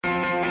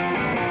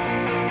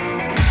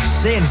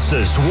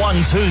Census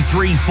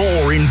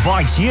 1234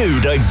 invites you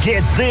to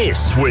Get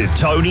This with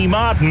Tony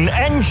Martin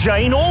and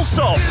Jane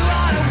Allsop.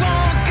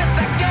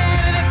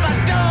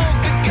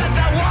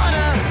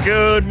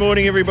 Good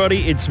morning,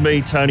 everybody. It's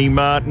me, Tony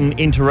Martin,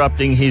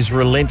 interrupting his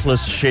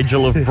relentless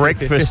schedule of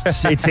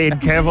breakfasts. It's Ed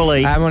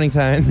Cavalier. Morning,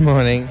 Tony.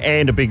 Morning.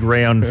 And a big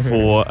round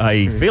for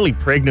a fairly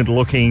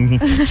pregnant-looking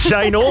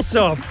Jane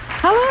Allsop.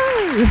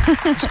 Hello.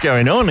 What's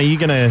going on? Are you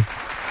going to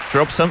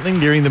drop something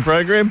during the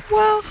program?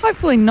 Well,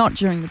 hopefully not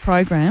during the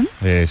program.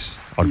 Yes.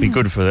 I'd be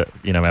good for,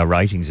 our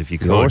ratings if you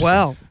could.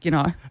 Well,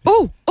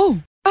 There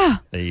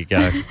you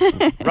go.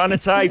 Run a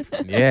tape.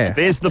 Yeah.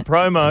 There's the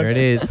promo. There it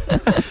is.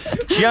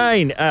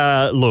 Jane,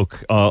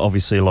 look,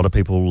 obviously a lot of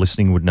people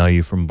listening would know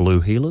you from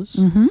Blue Healers.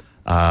 Mm-hmm.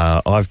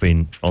 I've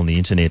been on the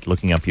internet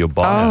looking up your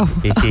bio.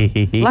 Oh,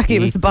 lucky it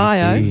was the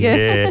bio.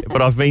 Yeah.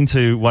 But I've been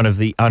to one of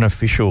the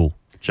unofficial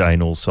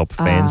Jane Allsop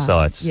fan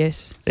sites.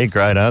 Yes. They're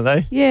great, aren't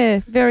they? Yeah,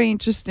 very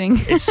interesting.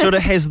 It sort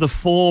of has the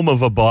form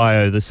of a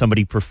bio that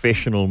somebody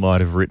professional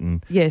might have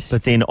written. Yes.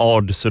 But then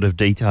odd sort of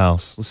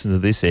details. Listen to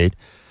this, Ed.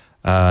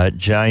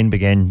 Jane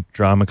began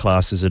drama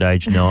classes at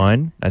age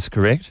 9. That's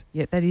correct?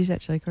 Yeah, that is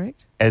actually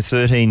correct. At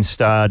 13,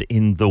 starred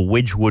in the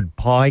Wedgwood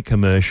Pie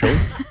commercial,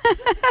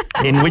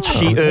 in which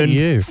she earned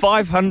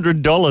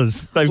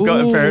 $500. They've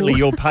got apparently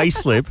your pay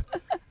slip.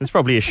 There's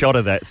probably a shot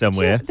of that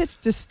somewhere. Yeah, that's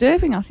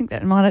disturbing. I think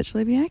that might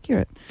actually be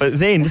accurate. But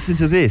then, listen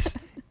to this.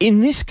 In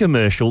this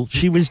commercial,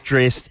 she was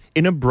dressed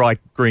in a bright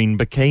green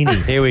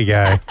bikini. Here we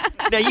go.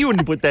 Now, you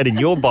wouldn't put that in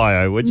your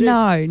bio, would you?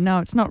 No,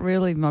 it's not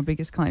really my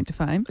biggest claim to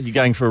fame. You're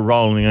going for a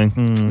role and you're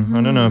going,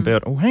 I don't know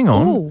about... Oh, hang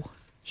on. Oh,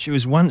 She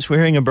was once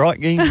wearing a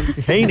bright green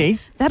bikini.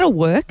 that'll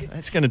work.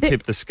 That's going to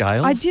tip the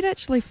scales. I did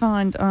actually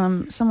find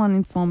someone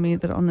informed me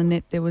that on the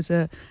net there was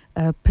a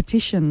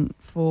petition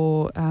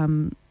for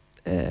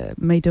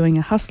me doing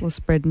a hustler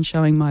spread and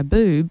showing my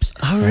boobs.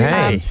 Oh,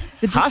 hey.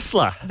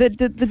 Hustler. Hustler.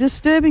 The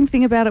disturbing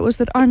thing about it was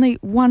that only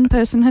one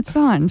person had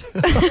signed.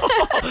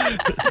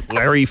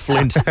 Larry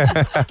Flint.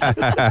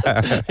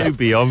 He'd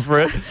be on for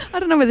it. I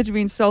don't know whether to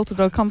be insulted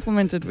or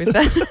complimented with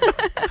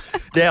that.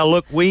 Now,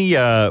 look, we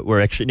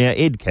were actually... Now,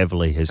 Ed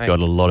Cavalier has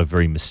got a lot of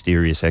very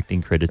mysterious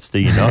acting credits, do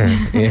you not?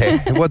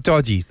 Yeah. Well,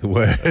 dodgy's the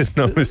word,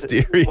 not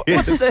mysterious.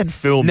 What's that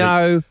film?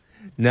 No.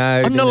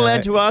 I'm not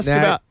allowed to ask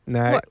about...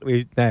 No.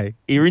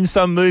 You're in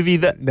some movie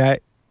that... No.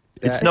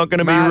 It's not going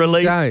to be Martin,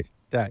 released.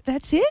 Don't.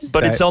 That's it?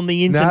 But it's on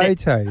the internet. No,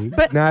 Tony.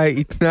 But- no.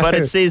 But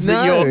it says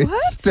that you're...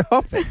 What?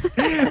 Stop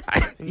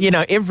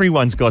it.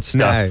 Everyone's got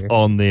stuff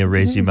on their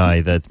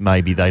resume that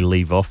maybe they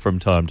leave off from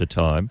time to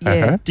time.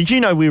 Yeah. Did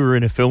you know we were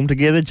in a film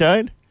together,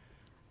 Jane?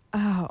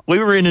 Oh. We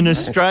were in an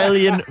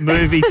Australian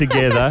movie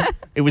together.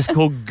 It was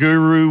called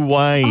Guru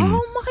Wayne.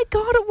 Oh, my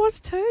God, it was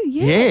too.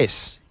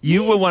 Yes.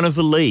 You were one of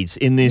the leads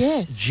in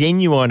this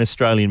genuine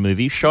Australian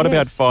movie, shot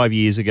about 5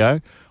 years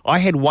ago. I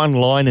had one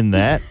line in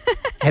that.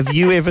 Have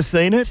you ever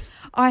seen it?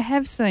 I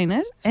have seen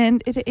it,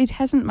 and it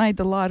hasn't made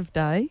the light of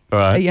day,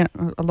 Right.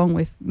 along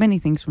with many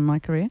things from my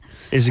career.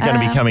 Is it going to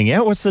be coming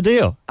out? What's the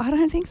deal? I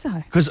don't think so.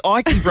 Because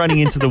I keep running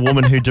into the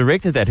woman who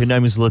directed that. Her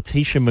name is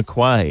Letitia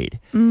McQuaid,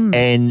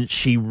 and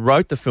she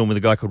wrote the film with a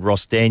guy called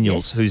Ross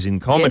Daniels, who's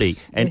in comedy,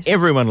 and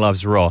everyone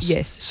loves Ross.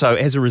 Yes. So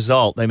as a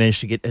result, they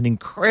managed to get an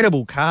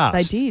incredible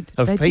cast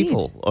of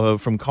people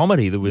from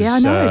comedy. There was I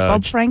know.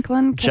 Bob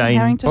Franklin, Kevin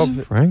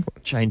Harrington.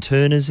 Jane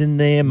Turner's in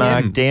there,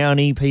 Mark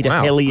Downey, Peter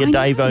Hellier,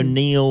 Dave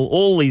O'Neill,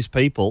 all these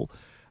people.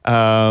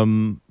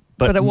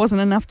 But it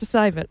wasn't enough to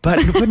save it.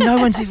 But no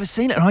one's ever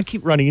seen it. And I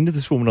keep running into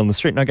this woman on the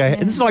street and I go,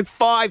 and this is like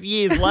 5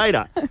 years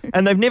later,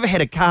 and they've never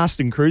had a cast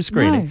and crew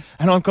screening. No.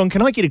 And I've gone,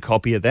 can I get a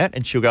copy of that?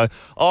 And she'll go,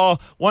 oh,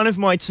 one of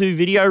my 2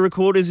 video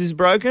recorders is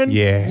broken.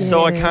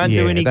 So I can't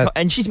do any...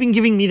 and she's been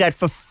giving me that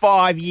for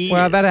 5 years.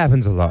 Well, that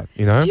happens a lot,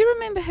 Do you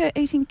remember her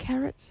eating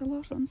carrots a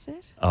lot on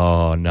set?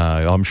 Oh,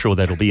 no. I'm sure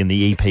that'll be in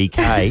the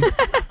EPK.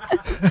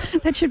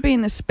 That should be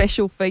in the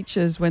special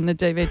features when the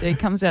DVD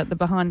comes out, the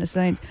behind the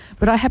scenes.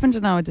 But I happen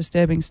to know a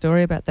disturbing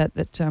story about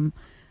that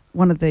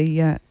one of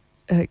the...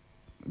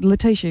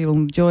 Letitia, you'll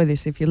enjoy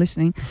this if you're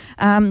listening.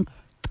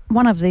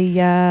 One of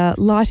the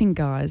lighting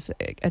guys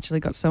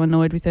actually got so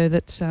annoyed with her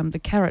that the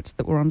carrots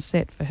that were on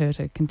set for her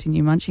to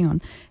continue munching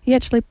on, he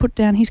actually put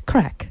down his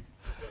crack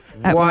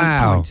at one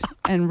point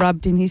and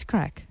rubbed in his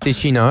crack. Did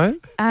she know?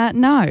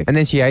 No. And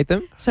then she ate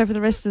them? So for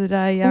the rest of the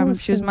day,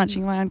 she was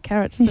munching away on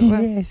carrots that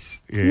were...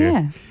 Yes.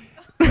 Yeah.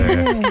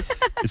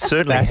 Yes. It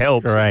certainly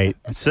helped. Great.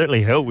 It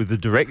certainly helped with the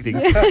directing.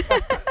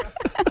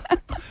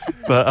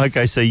 But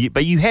okay, so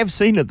you have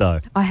seen it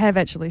though. I have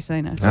actually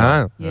seen it.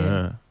 Oh.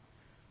 Yeah.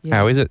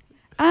 How is it?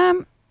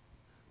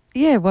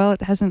 Yeah, well,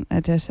 it hasn't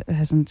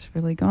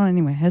really gone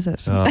anywhere, has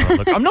it? Oh,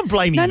 look, I'm not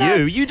blaming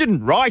you. You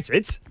didn't write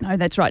it. No,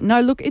 that's right. No,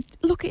 look, it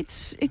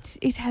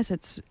has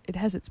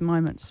its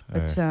moments,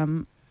 but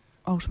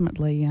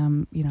ultimately,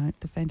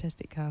 the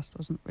fantastic cast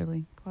wasn't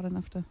really quite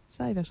enough to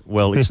save it.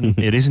 Well,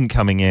 it isn't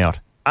coming out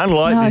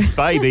Unlike No. this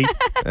baby,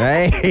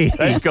 Hey.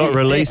 that's got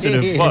released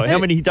in how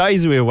many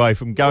days are we away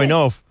from going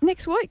off?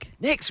 Next week.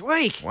 Next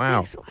week. Wow.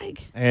 Next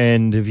week.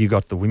 And have you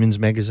got the women's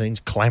magazines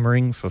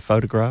clamouring for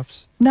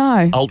photographs?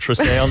 No.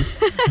 Ultrasounds?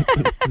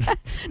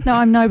 No,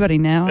 I'm nobody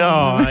now.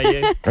 Oh,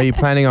 yeah. Are you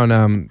planning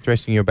on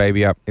dressing your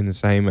baby up in the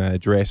same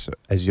dress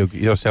as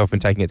yourself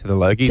and taking it to the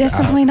Logies?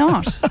 Definitely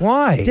not.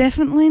 Why?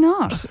 Definitely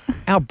not.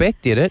 Our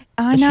Beck did it.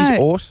 I and know. She's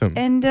awesome.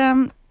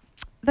 And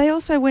they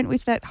also went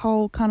with that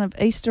whole kind of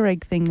Easter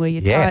egg thing where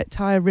you Yeah.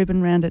 tie a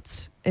ribbon around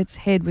its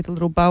head with a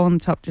little bow on the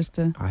top just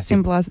to I think-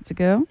 symbolise it's a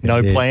girl.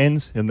 No Yeah.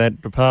 plans in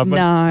that department?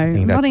 No,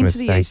 think not that's a into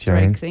the mistake, Easter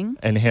Jane. egg thing.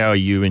 And how are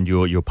you and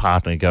your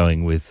partner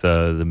going with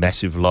the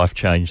massive life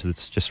change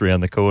that's just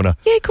around the corner?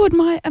 Yeah, good.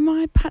 My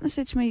partner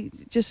said to me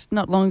just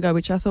not long ago,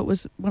 which I thought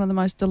was one of the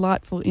most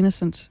delightful,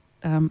 innocent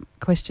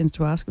questions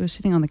to ask. We were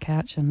sitting on the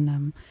couch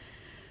and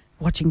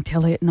watching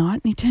telly at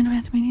night, and he turned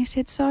around to me and he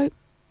said, "So,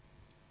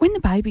 when the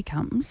baby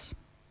comes,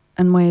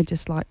 and we're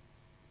just like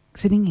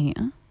sitting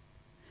here,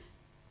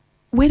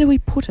 where do we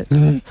put it?"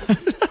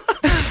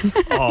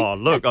 Oh,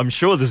 look, I'm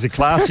sure there's a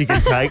class you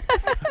can take.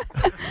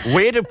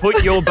 Where to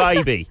put your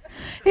baby?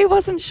 He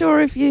wasn't sure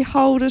if you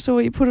hold it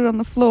or you put it on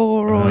the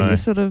floor or Right. you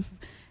sort of.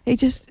 He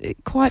just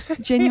quite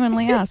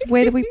genuinely asked,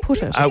 "Where do we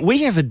put it?"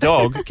 We have a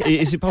dog.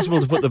 Is it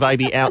possible to put the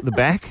baby out the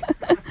back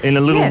in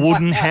a little Yeah.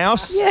 wooden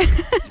house Yeah,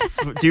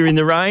 during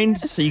the rain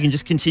so you can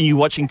just continue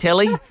watching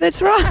telly?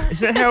 that's right. Is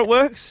that how it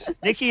works?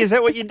 Nikki, is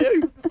that what you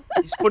do?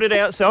 You just put it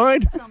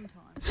outside?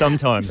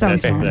 Sometimes.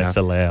 That's Sometimes.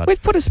 allowed.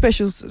 We've put a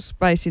special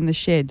space in the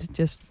shed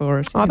just for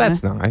it. Oh, you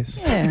that's know.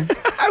 nice. Yeah.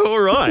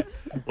 All right.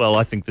 Well,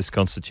 I think this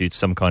constitutes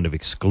some kind of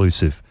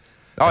exclusive.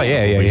 Oh, That's yeah,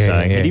 what yeah, we're yeah.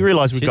 saying. yeah. And you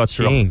realise we've got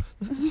through Cha-ching.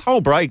 a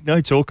whole break, no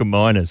talk of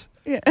minors.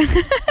 Yeah.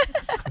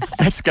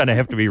 That's going to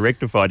have to be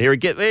rectified. Here,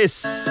 get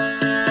this.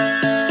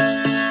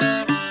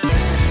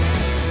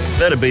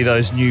 That'd be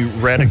those new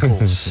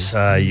radicals.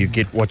 You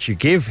get what you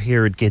give.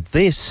 Here at Get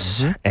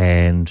This.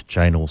 And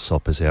Jane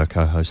Allsop is our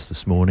co-host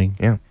this morning.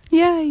 Yeah.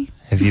 Yay.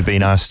 Have you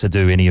been asked to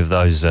do any of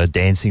those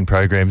dancing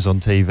programs on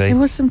There TV?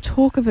 was some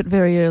talk of it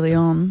very early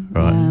on,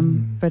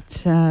 Right.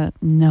 but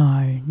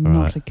no,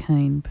 not Right. a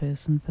keen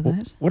person for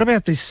that. What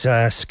about this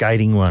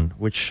skating one?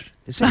 Which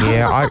is it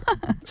Yeah,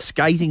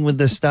 skating with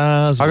the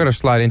stars? I got a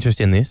slight interest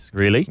in this.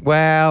 Really?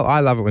 Well, I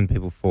love it when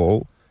people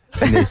fall.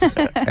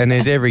 And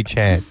there's every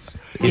chance,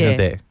 isn't Yeah.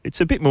 there?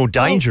 It's a bit more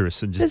dangerous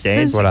than just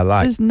There's- dance. What I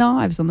like. There's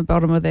knives on the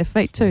bottom of their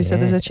feet too, so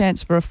there's Yeah. a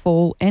chance for a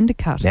fall and a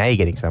cut. Now you're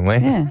getting somewhere.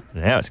 Yeah.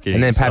 Now it's getting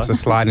And then perhaps a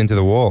exciting. slide into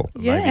the wall.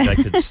 Maybe Yeah. they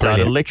could start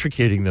Brilliant.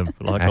 electrocuting them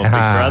like on Big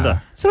Ah.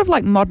 Brother. Sort of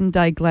like modern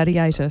day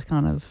gladiator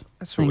kind of.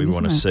 That's what we thing,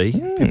 want to isn't see.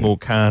 A bit more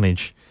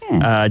carnage.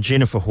 Yeah.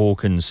 Jennifer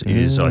Hawkins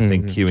is, I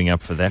think, queuing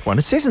up for that one.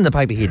 It says in the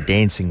paper here,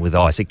 Dancing with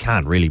Ice. It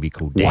can't really be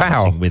called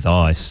Dancing Wow. with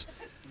Ice.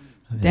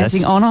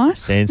 Dancing That's on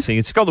ice? Dancing.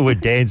 It's got the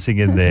word dancing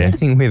in there.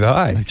 Dancing with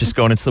I've eyes. just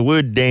gone, it's the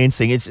word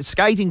dancing. It's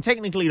skating,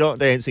 technically not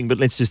dancing, but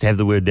let's just have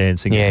the word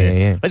dancing Yeah, in there.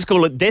 yeah, yeah. Let's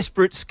call it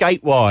Desperate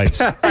Skate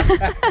Wives.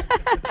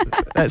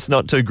 That's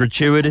not too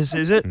gratuitous,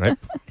 is it? Nope.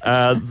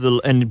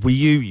 And were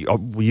you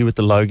at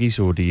the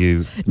Logies, or do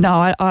you?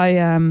 No, I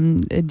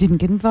didn't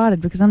get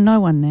invited because I'm no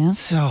one now.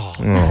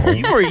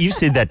 Oh. You've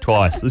said that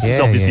twice. This is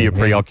Yeah, obviously yeah, a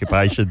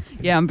preoccupation.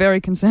 Yeah, I'm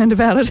very concerned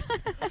about it.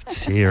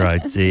 Dear, oh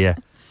dear.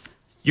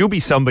 You'll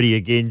be somebody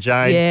again,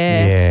 Jane.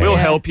 Yeah. We'll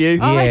help you.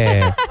 Oh.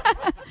 Yeah.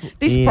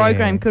 This Yeah.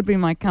 program could be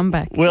my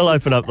comeback. We'll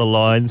open up the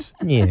lines.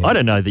 Yeah. I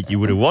don't know that you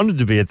would have wanted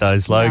to be at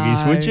those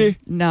Logies, would you?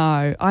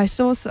 No. I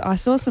saw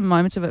some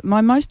moments of it.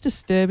 My most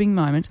disturbing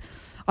moment,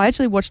 I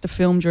actually watched a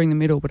film during the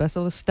middle, but I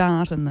saw the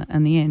start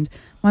and the end.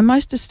 My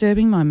most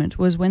disturbing moment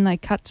was when they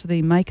cut to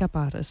the makeup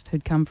artist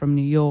who'd come from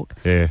New York,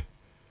 Yeah.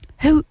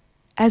 who,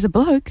 as a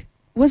bloke,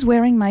 was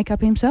wearing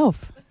makeup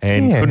himself.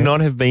 And Yeah. could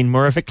not have been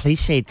more of a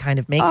cliched kind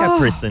of makeup Oh.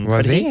 person.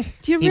 Was could he?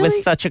 Do you He really?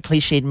 was such a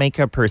cliched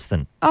makeup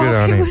person. Oh, Good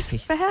on it him. was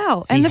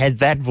foul. He And had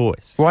that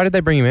voice. Why did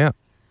they bring him out?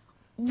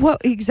 well,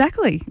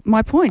 exactly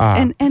my point.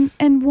 Ah.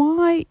 And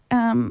why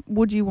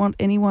would you want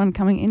anyone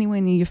coming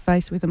anywhere near your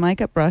face with a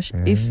makeup brush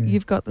if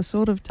you've got the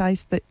sort of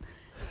taste that,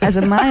 as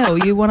a male,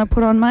 you want to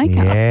put on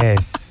makeup?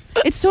 Yes.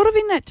 It's sort of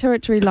in that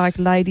territory like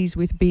ladies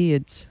with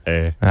beards.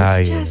 Yeah.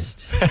 It's yeah.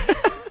 just,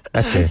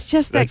 That's it's it.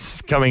 just that.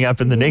 That's coming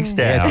up in the next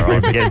Yeah, hour.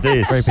 it's I get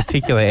this. Very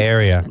particular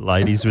area.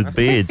 Ladies with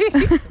beards.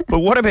 But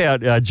what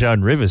about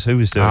Joan Rivers, who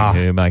was doing Ah,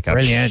 her makeup?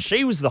 brilliant.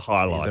 She was the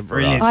highlight. She's a for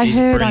brilliant- us. I She's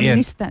heard I brilliant.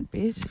 missed that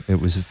bit. It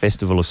was a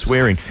festival of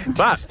swearing.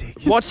 But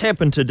what's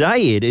happened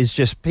today, Ed, is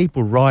just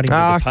people writing to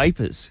Ah, the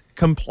papers,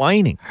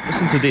 complaining.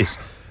 Listen to this.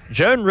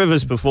 Joan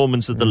Rivers'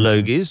 performance at the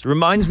Logies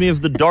reminds me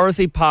of the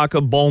Dorothy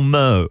Parker bon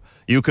mot.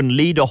 You can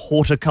lead a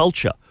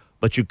horticulture,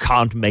 but you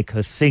can't make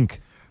her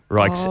think.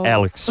 Writes Oh.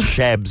 Alex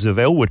Shabs of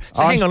Elwood.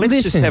 So Oh, hang on, let's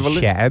just listen, have a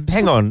look. Shabs.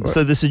 Hang on.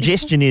 So the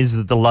suggestion is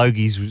that the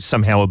Logies was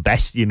somehow a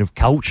bastion of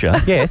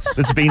culture. Yes.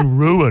 That's been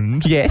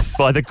ruined Yes.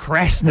 by the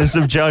crassness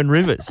of Joan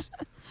Rivers.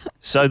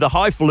 So the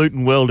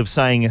highfalutin world of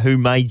saying who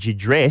made you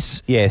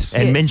dress Yes.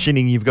 and Yes.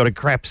 mentioning you've got a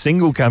crap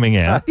single coming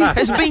out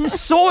has been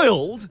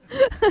soiled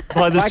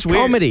by the By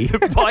comedy.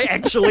 by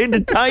actual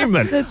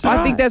entertainment. That's I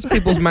right. think that's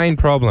people's main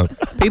problem.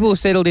 People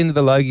settled into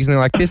the Logies and they're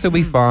like, this will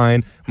be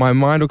fine. My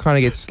mind will kind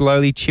of get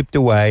slowly chipped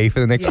away for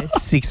the next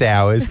 6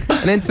 hours.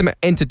 And then some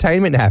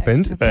entertainment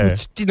happened. They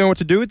just didn't know what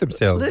to do with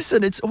themselves.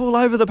 Listen, it's all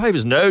over the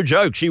papers. No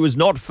joke, she was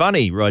not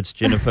funny, writes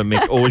Jennifer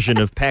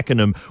McAusian of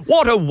Pakenham.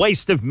 What a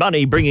waste of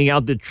money bringing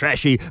out the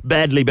trashy,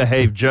 badly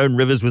behaved Joan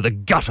Rivers with a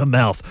gutter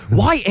mouth.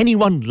 Why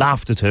anyone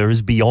laughed at her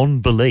is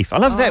beyond belief. I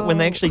love that when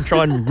they actually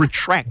try and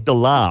retract a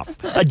laugh,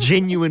 a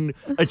genuine,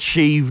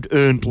 achieved,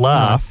 earned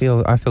laugh.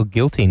 I feel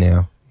guilty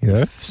now. You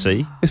know?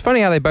 See? It's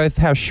funny how they both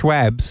have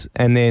Schwabs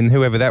and then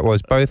whoever that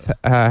was both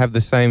have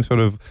the same sort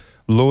of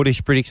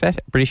lordish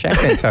British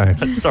accent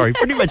tone. Sorry,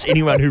 pretty much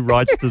anyone who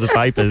writes to the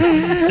papers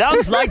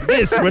sounds like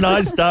this when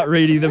I start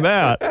reading them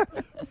out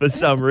for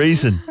some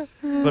reason.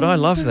 But I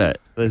love that.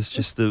 There's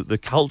just the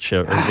culture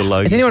of the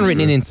Logies. Has anyone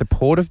written in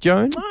support of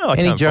Joan? No, I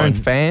Any can't Joan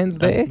find- fans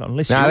there? No, No,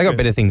 unless they you- got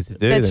better things to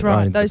do. That's than right.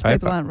 writing to Those the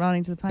people paper. aren't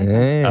writing to the paper.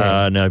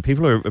 Yeah. No,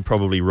 people are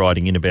probably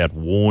writing in about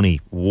Warnie.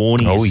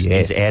 Warnie Oh,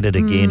 is at it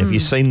again. Have you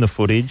seen the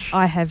footage?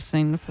 I have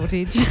seen the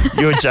footage.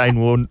 You're Jane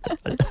Warne.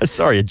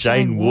 Sorry, a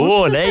Jane Jane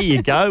Warne. There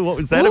you go. What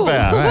was that Ooh,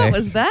 about? Right. What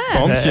was that?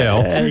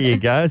 Bombshell. There you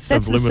go. That's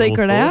the Subliminal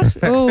secret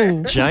thought. out.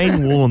 Oh,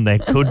 Jane Warne,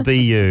 that could be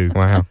you.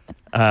 Wow.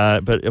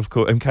 But of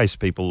course, in case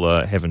people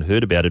haven't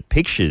heard about it,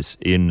 pictures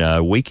in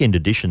weekend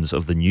editions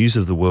of the News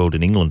of the World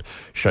in England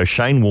show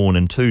Shane Warne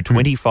and two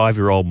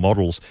 25-year-old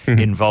models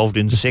involved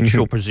in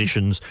sexual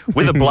positions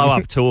with a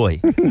blow-up toy.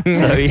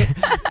 So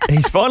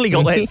he's finally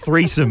got that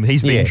threesome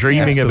he's been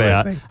dreaming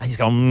about. absolutely. He's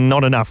gone,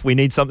 not enough. We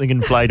need something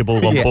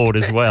inflatable on board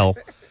as well.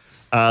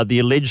 The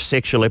alleged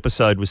sexual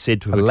episode was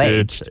said to have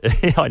Alleged?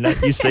 occurred. I know.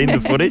 You seen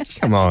the footage?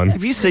 Come on.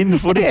 Have you seen the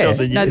footage Yeah. of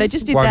the news? no, they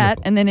just did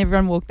wonderful. that, and then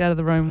everyone walked out of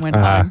the room and went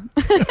Ah. home.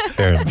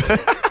 Fair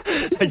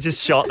enough. They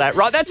just shot that.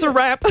 Right, that's a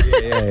wrap.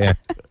 Yeah.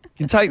 You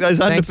can take those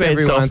Thanks, underpants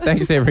everyone. off.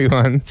 Thanks,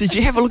 everyone. Did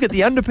you have a look at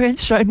the underpants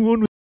Shane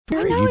Warne?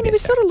 I know, and he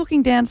was sort of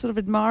looking down, sort of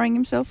admiring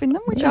himself in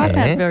them, which I Yeah.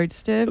 found very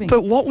disturbing.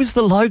 But what was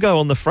the logo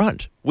on the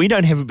front? We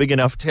don't have a big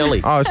enough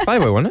telly. Oh, it was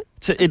Playboy, wasn't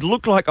it? It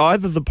looked like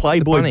either the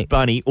Playboy bunny.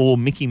 bunny or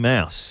Mickey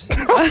Mouse.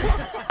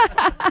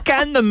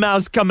 Can the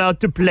mouse come out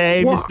to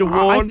play, Well, Mr.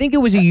 I Warne? think it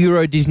was a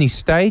Euro Disney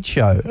stage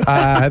show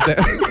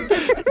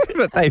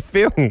that they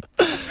filmed.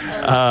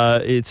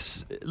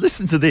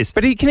 Listen to this.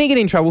 But can he get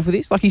in trouble for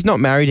this? Like, he's not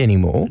married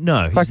anymore.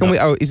 No, he's Like,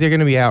 not. is there going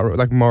to be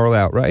moral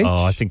outrage?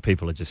 Oh, I think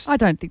people are just... I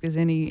don't think there's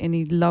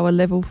any lower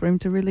level for him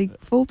to really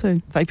fall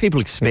to.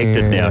 People expect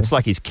it now. It's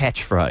like his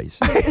catchphrase.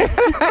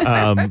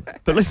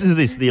 But listen to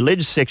this. The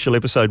alleged sexual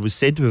episode was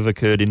said to have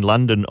occurred in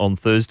London on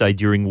Thursday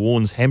during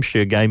Warne's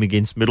Hampshire game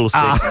against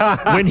Middlesex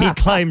when he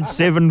claimed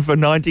 7 for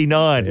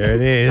 99. There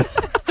it is.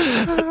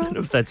 I don't know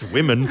if that's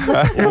women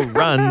or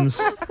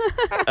runs.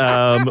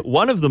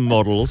 One of the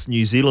models,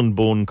 New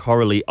Zealand-born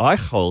Coralie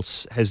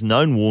Eichholz, has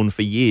known Warne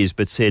for years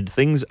but said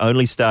things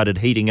only started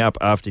heating up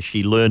after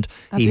she learnt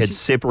he had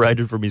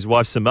separated from his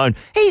wife Simone.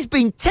 He's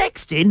been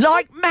texting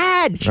like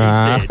mad, she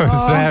said. Is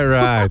that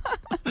right?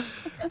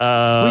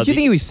 Well, do you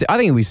think he was? I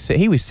think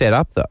he was set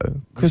up though,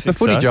 because the think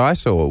so? footage I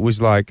saw was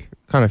like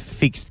kind of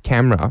fixed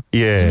camera,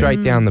 Yeah.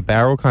 straight down the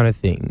barrel kind of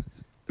thing.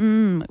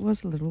 It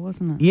was a little,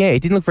 wasn't it? Yeah, it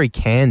didn't look very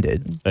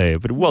candid. Yeah,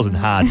 but it wasn't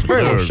hard to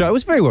Very well do. shot. It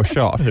was very well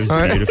shot. It was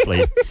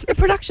beautifully. The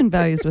production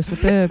values were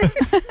superb.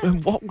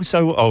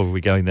 Are we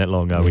going that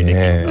long, are we,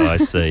 Yeah. Nicky? I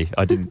see.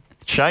 I didn't.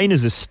 Shane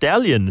is a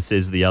stallion,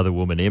 says the other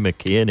woman, Emma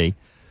Kearney.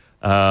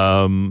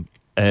 And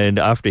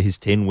after his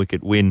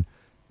 10-wicket win,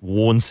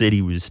 Warne said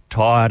he was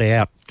tired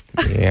out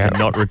Yeah. and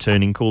not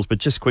returning calls. But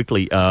just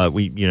quickly,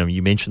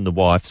 you mentioned the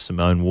wife,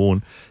 Simone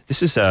Warne.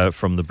 This is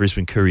from the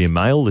Brisbane Courier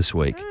Mail this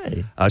week.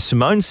 Hey.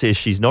 Simone says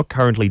she's not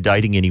currently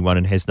dating anyone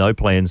and has no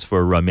plans for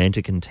a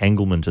romantic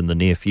entanglement in the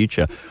near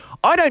future.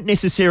 I don't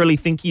necessarily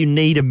think you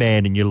need a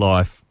man in your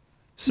life,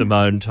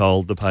 Simone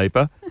told the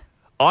paper.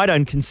 I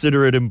don't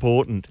consider it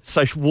important.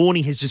 So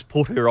Warnie has just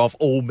put her off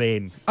all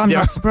men I'm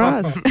not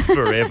surprised.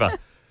 forever.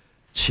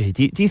 Gee,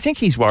 do you think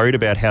he's worried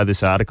about how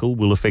this article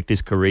will affect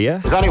his career?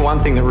 There's only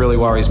one thing that really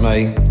worries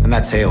me, and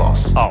that's hair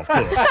loss. Oh, of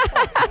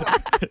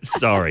course.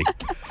 Sorry.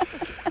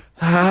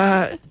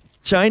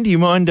 Jane, do you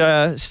mind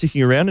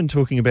sticking around and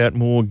talking about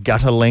more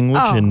gutter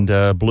language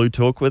and blue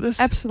talk with us?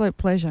 Absolute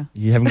pleasure.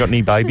 You haven't got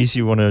any babies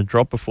you want to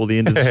drop before the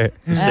end of the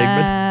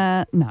segment?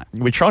 No.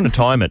 We're trying to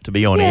time it to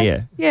be on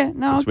air. Yeah,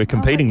 no. Because we're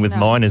competing with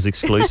Miners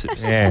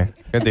exclusives. Yeah.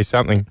 Gotta do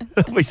something.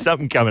 There'll be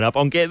something coming up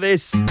on Get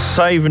This.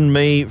 Saving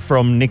Me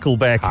from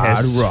Nickelback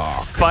has Hard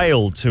rock.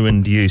 failed to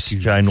induce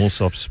Jane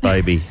Allsop's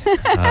baby.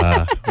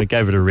 We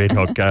gave it a red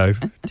hot go.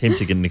 Attempt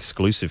to get an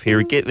exclusive here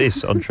at Get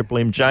This on Triple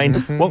M. Jane,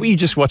 what were you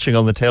just watching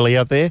on the telly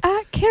up there?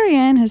 Carrie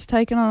Ann has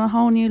taken on a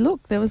whole new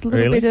look. There was a little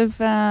Really? bit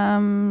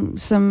of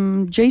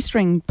some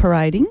G-string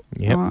parading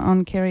Yep.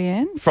 on Carrie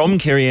Ann. From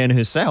Carrie Ann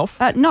herself.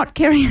 Not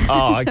Carrie Ann.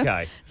 Oh, herself.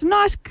 okay. Some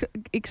nice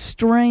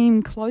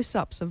extreme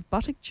close-ups of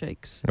buttock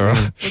cheeks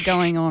Right. were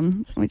going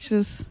on, which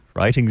is,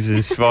 Ratings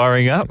is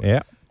firing up.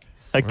 Yeah.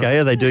 Okay,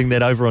 are they doing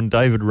that over on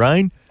David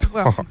Rain?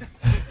 well,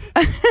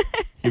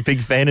 You a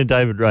big fan of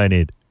David Rain,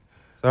 Ed?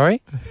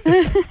 Sorry?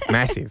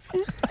 Massive.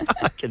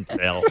 I can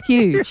tell.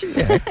 huge.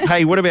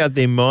 Hey, what about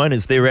them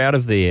Miners? They're out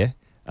of there.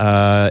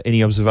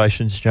 Any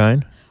observations,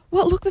 Jane?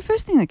 Well, look, the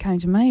first thing that came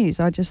to me is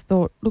I just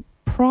thought, look,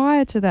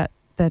 prior to that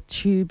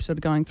tube sort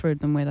of going through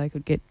them where they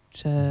could get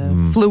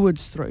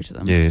fluids through to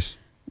them, Yes.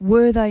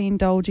 were they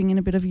indulging in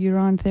a bit of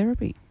urine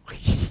therapy?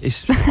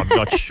 I'm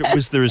not sure.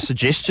 Was there a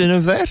suggestion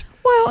of that?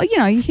 Well, you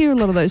know, you hear a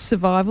lot of those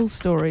survival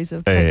stories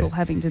of people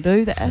having to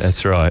do that.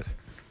 That's right.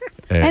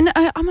 Yeah. And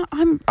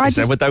Is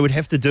that what they would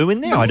have to do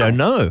in there? I don't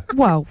know.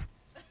 Well,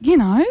 you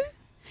know,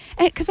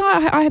 because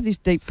I have this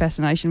deep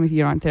fascination with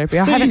urine therapy.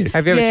 Have you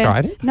ever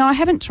tried it? No, I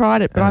haven't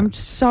tried it, but I'm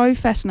so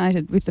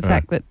fascinated with the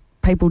fact that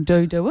people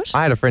do it.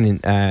 I had a friend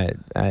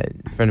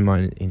of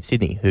mine in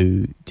Sydney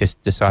who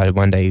just decided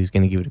one day he was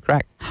going to give it a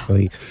crack. So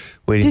he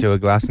went into a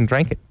glass and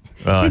drank it.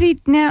 Right. Did he?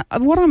 Now,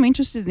 what I'm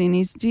interested in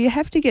is, do you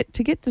have to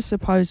get the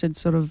supposed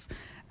sort of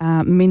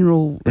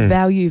mineral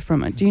value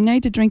from it? Do you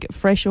need to drink it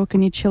fresh, or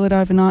can you chill it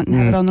overnight and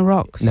have it on the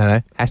rocks?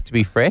 No, has to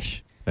be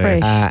fresh.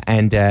 Fresh.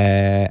 And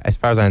as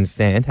far as I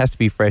understand, has to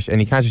be fresh, and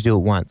you can't just do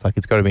it once. Like,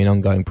 it's got to be an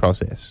ongoing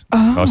process.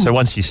 Oh, so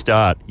once you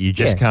start, you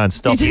just can't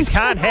stop. You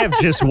can't have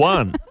just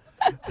one.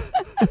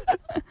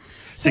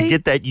 To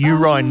get that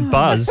urine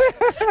buzz.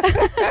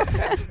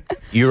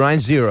 Urine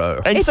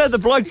zero. And so the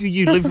bloke who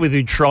you live with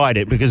who tried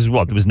it, because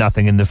there was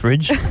nothing in the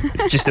fridge,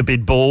 just a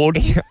bit bored,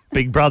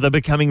 Big Brother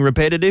becoming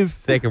repetitive.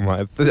 Second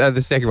one.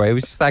 The second way, it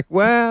was just like,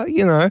 well,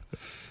 you know,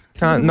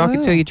 can't knock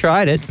it till you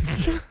tried it.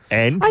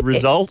 And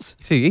results?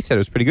 See, he said it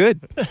was pretty good.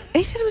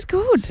 He said it was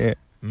good. Yeah.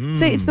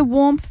 See, it's the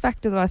warmth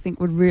factor that I think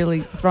would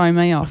really throw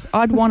me off.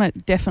 I'd want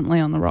it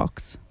definitely on the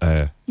rocks.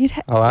 I'll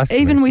ask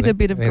him, Even with actually. a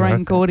bit of Yeah, green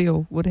nice.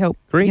 cordial would help.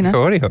 Green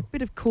cordial. A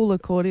bit of cooler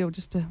cordial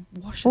just to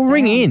wash it Well,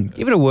 ring down. in.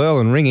 Give it a whirl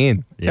and ring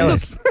in. Tell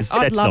us.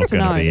 I'd That's love not to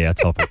going to know. be our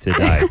topic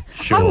today,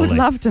 surely. I would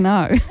love to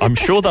know. I'm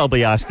sure they'll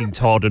be asking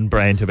Todd and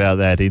Brandt about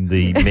that in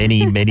the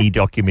many, many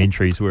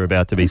documentaries we're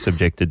about to be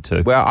subjected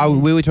to. Well,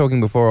 we were talking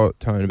before,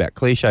 Tone, about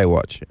Cliche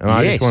Watch, and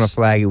I Yes. just want to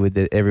flag it with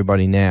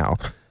everybody now.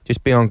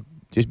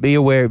 Just be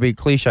aware, be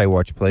Cliche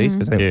Watch, please,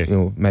 because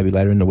maybe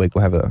later in the week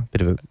we'll have a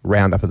bit of a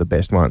roundup of the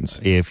best ones.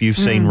 Yeah, if you've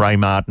seen Ray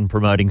Martin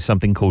promoting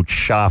something called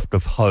Shaft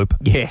of Hope,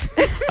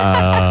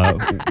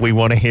 we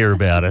want to hear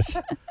about it.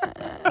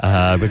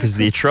 Because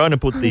they're trying to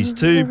put these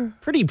two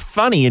pretty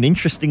funny and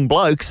interesting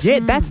blokes. Yeah,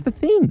 that's the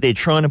thing. They're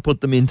trying to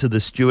put them into the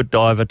Stuart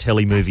Diver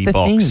telemovie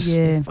box.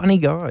 Yeah. Funny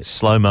guys.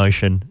 Slow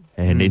motion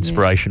and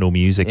inspirational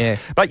music. Yeah.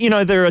 But, you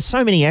know, there are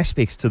so many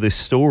aspects to this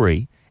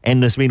story,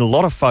 and there's been a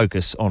lot of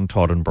focus on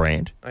Todd and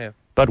Brandt. Oh, yeah.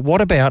 But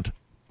what about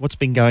what's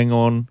been going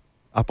on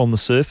up on the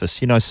surface?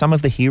 You know, some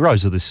of the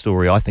heroes of this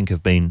story, I think,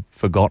 have been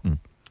forgotten.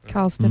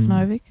 Karl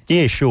Stefanovic.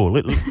 Yeah, sure.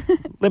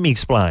 Let me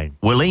explain.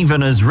 Well,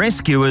 even as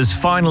rescuers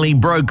finally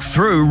broke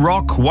through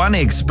rock, one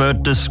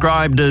expert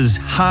described as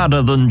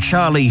harder than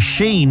Charlie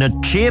Sheen at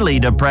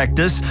cheerleader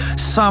practice,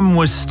 some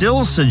were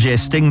still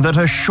suggesting that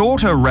a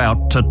shorter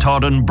route to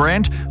Todd and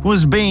Brandt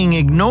was being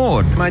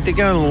ignored. Mate, they're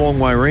going a long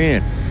way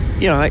round.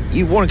 You know,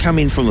 you want to come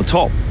in from the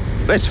top.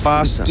 That's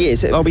faster.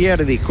 Yes. They'll be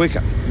out of there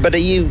quicker. But are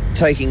you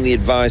taking the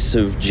advice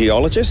of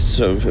geologists,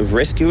 of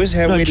rescuers?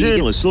 No, where do you get-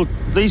 journalists, look,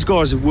 these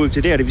guys have worked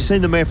it out. Have you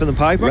seen the map in the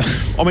paper?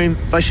 Right. I mean,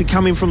 they should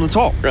come in from the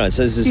top. Right,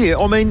 so this is Yeah,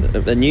 I mean,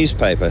 a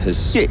newspaper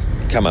has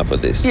come up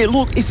with this. yeah,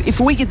 look,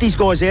 if we get these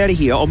guys out of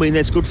here, I mean,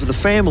 that's good for the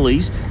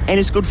families and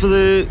it's good for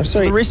the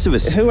rest of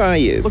us. Who are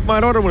you? Look,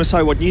 mate, I don't want to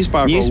say what newspaper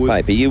I work.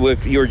 Newspaper.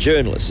 You're a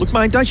journalist. Look,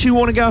 mate, don't you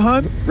want to go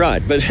home?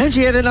 Right, but Haven't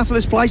you had enough of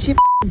this place? You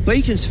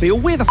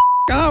Beaconsfield, where the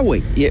are we?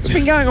 Yeah. It's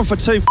been going on for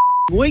 2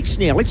 weeks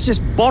now. Let's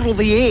just bottle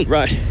the egg.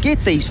 Right.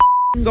 Get these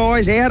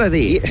guys out of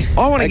there.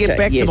 I want to get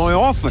back to my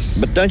office.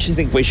 But don't you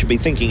think we should be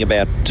thinking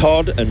about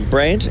Todd and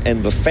Brandt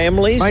and the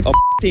families? Mate, of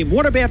them.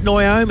 What about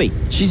Naomi?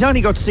 She's only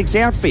got 6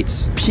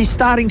 outfits. She's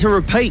starting to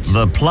repeat.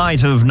 The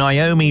plight of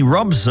Naomi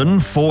Robson,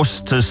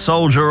 forced to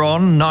soldier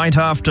on night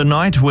after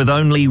night with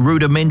only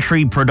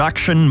rudimentary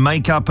production,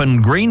 makeup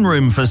and green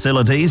room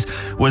facilities,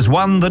 was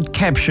one that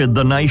captured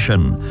the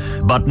nation.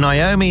 But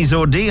Naomi's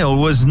ordeal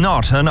was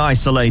not an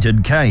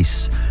isolated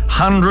case.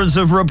 Hundreds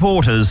of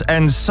reporters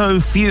and so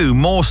few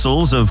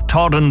morsels of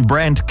Todd and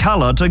Brandt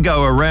colour to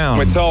go around.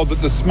 We're told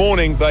that this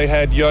morning they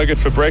had yogurt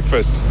for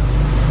breakfast.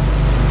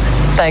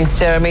 Thanks,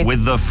 Jeremy.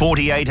 With the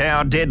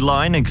 48-hour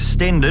deadline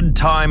extended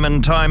time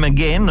and time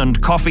again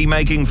and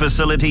coffee-making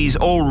facilities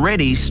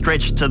already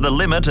stretched to the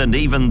limit, and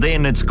even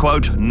then it's,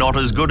 quote, not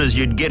as good as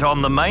you'd get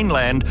on the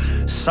mainland,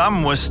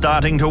 some were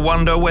starting to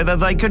wonder whether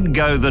they could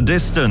go the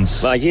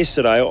distance. Like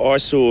yesterday, I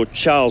saw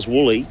Charles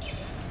Woolley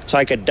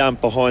take a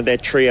dump behind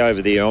that tree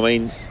over there. I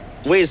mean,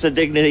 where's the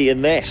dignity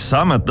in that?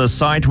 Some at the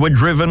site were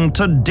driven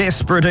to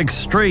desperate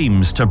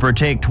extremes to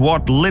protect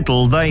what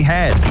little they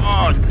had.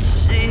 Oh,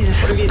 Jesus.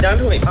 What have you done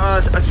to him? I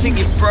think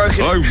you've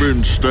broken... I've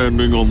been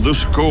standing on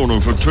this corner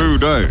for 2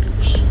 days.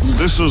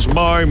 This is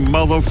my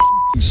mother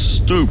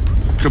stoop.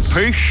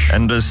 Capiche?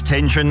 And as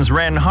tensions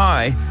ran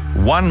high,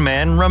 one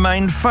man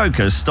remained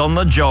focused on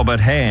the job at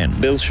hand.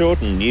 Bill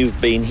Shorten, you've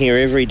been here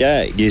every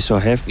day. Yes, I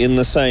have. In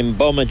the same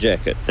bomber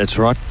jacket. That's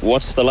right.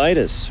 What's the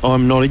latest?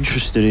 I'm not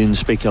interested in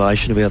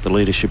speculation about the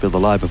leadership of the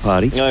Labor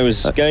Party. I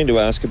was going to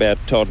ask about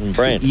Todd and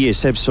Brandt.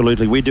 Yes,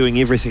 absolutely. We're doing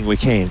everything we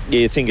can. Do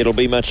you think it'll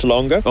be much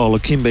longer? Oh,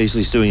 look, Kim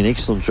Beazley's doing an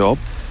excellent job.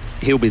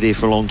 He'll be there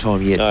for a long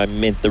time yet. I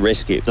meant the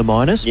rescue. The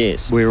miners?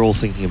 Yes. We're all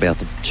thinking about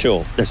them.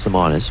 Sure. That's the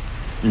miners,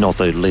 not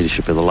the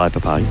leadership of the Labor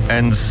Party.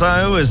 And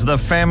so, as the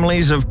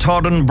families of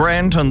Todd and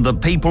Brandt and the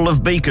people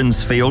of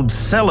Beaconsfield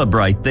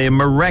celebrate their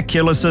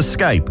miraculous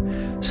escape,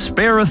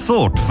 spare a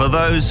thought for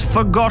those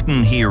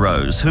forgotten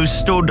heroes who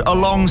stood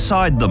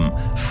alongside them,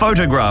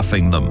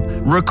 photographing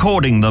them,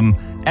 recording them,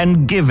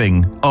 and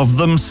giving of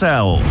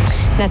themselves.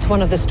 That's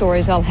one of the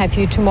stories I'll have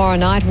you tomorrow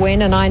night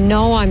when, and I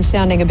know I'm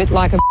sounding a bit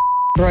like a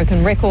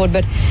broken record,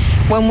 but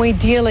when we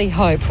dearly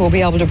hope we'll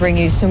be able to bring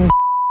you some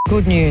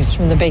good news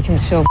from the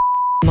Beaconsfield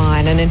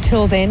mine. And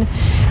until then,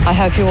 I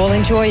hope you all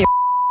enjoy your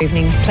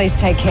evening. Please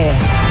take care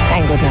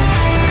and good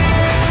night.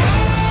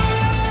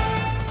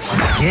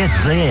 Get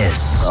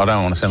this. I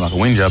don't want to sound like a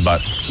whinger,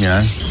 but, you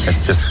know,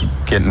 it's just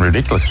getting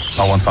ridiculous.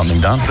 I want something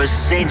done. For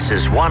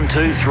Census 1,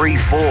 2, 3,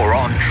 4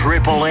 on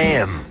Triple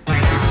M.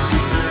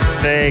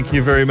 Thank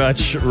you very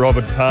much,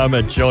 Robert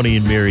Palmer, Johnny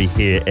and Mary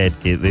here at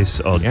Get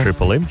This on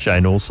Triple M.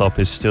 Jane Allsop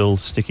is still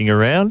sticking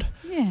around.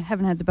 Yeah,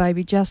 haven't had the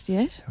baby just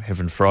yet.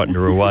 Haven't frightened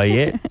her away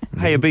yet.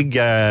 Hey, a big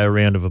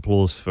round of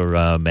applause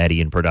for Maddie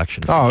in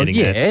production for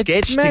getting that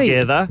sketch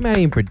together.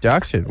 Maddie in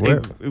production.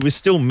 It was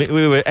still,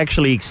 we were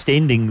actually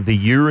extending the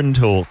urine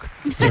talk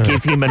to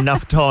give him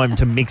enough time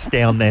to mix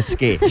down that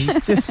sketch.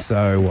 He's just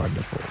so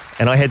wonderful.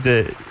 And I had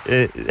to,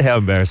 how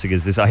embarrassing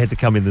is this? I had to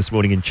come in this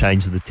morning and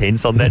change the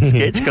tense on that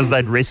sketch because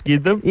they'd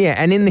rescued them. Yeah,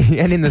 and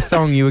in the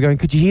song you were going,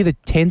 could you hear the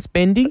tense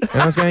bending?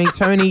 And I was going,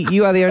 Tony,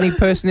 you are the only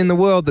person in the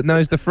world that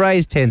knows the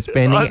phrase tense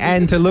bending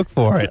and to look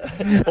for it.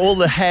 All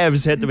the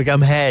haves had to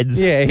become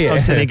hads. Yeah. I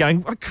was sitting there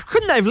going,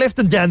 couldn't they have left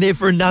them down there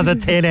for another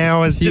 10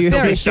 hours just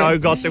till the show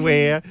got to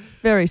air?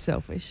 Very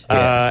selfish.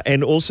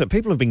 And also,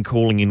 people have been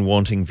calling in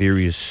wanting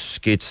various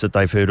skits that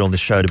they've heard on the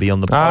show to be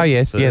on the pod. Oh,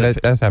 yes.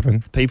 That does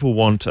happen. People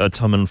want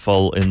Tom and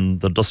Foal in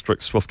the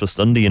District Swiftest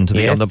Indian to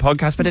be on the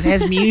podcast, but it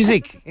has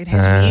music. It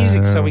has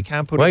music, so we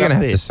can't put it up there. We're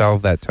going to have to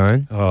solve that,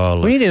 Tone. Oh,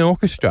 look. We need an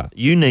orchestra.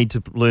 You need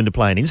to learn to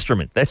play an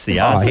instrument. That's the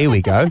answer. Oh, here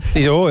we go.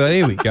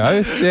 Here we go.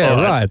 Yeah,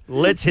 right.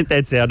 Let's hit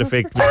that sound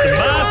effect, Mr.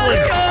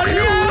 Marsland.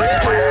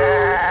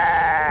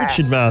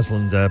 Richard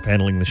Marsland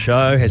panelling the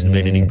show. Hasn't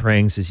been any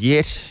prangs as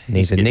yet.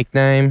 Needs a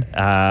nickname.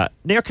 Now,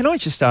 can I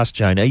just ask,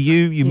 Jonah,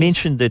 you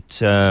mentioned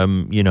that,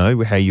 you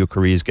know, how your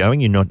career's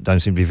going. You don't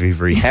seem to be very,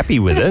 very happy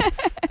with it.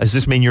 Does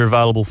this mean you're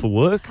available for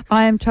work?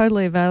 I am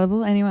totally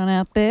available. Anyone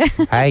out there?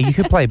 Hey, you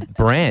could play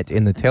Brandt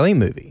in the telly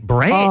movie.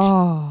 Brandt?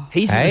 Oh.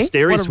 He's the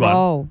mysterious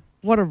one.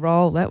 What a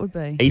role that would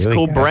be. He's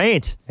called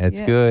Brandt. That's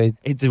good.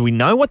 Do we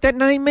know what that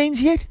name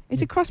means yet?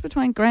 It's a cross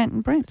between Grant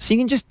and Brent. So you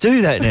can just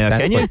do that now,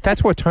 can you?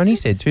 That's what Tony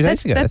said 2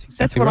 days ago. That's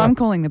exactly what right. I'm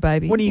calling the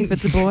baby. What do you, if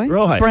it's a boy?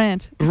 Right.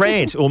 Brandt.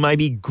 Brandt, or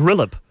maybe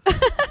Grillip.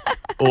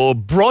 Or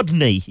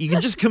Brodney. You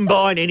can just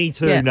combine any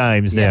two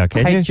names now,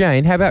 can Hey, you?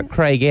 Jane, how about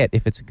Craigette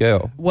if it's a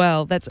girl?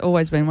 Well, that's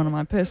always been one of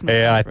my personal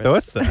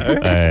favourites. I thought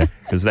so.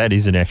 Because that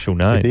is an actual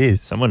name. It is.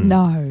 Someone.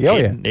 No.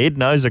 Ed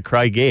knows a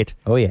Craigette.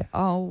 Oh, yeah.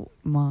 Oh,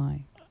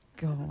 my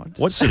God.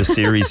 What sort of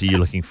series are you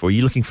looking for? Are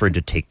you looking for a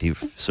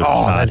detective sort of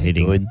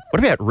hard-hitting? good. What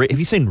about, have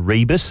you seen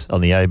Rebus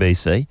on the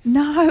ABC?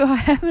 No, I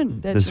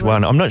haven't. There's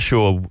one, I'm not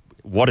sure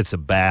what it's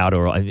about,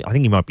 or I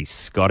think he might be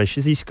Scottish.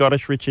 Is he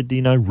Scottish, Richard? Do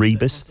you know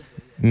Rebus?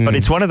 But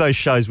it's one of those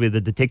shows where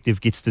the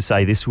detective gets to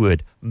say this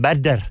word,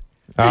 murder.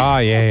 Oh,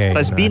 yeah.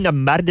 There's been a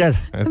murder.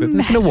 There's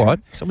been a what?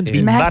 Someone's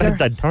been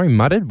murdered. Sorry,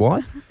 muttered?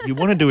 What? You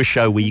want to do a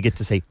show where you get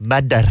to say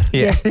murder.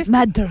 Yes,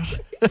 murder.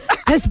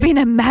 There's been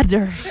a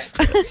murder.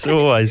 It's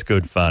always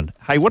good fun.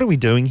 Hey, what are we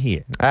doing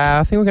here?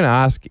 I think we're going to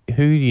ask,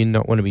 who do you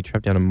not want to be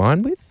trapped down a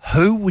mine with?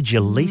 Who would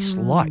you least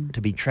like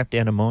to be trapped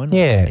down a mine with?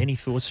 Yeah. Any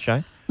thoughts,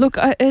 Jane? Look,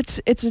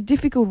 it's a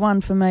difficult one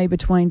for me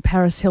between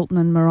Paris Hilton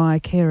and Mariah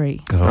Carey.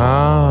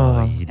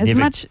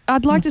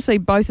 I'd like to see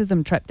both of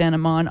them trapped down a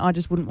mine, I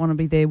just wouldn't want to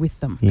be there with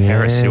them. Yeah,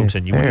 Paris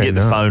Hilton, you wouldn't get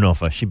the phone off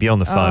her. She'd be on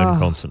the phone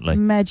constantly.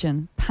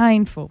 Imagine,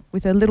 painful,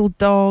 with her little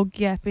dog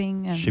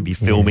yapping. And She'd be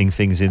filming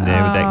things in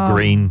there with that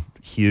green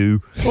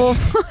hue.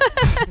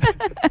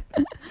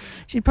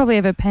 She'd probably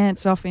have her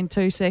pants off in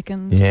 2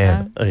 seconds. Yeah.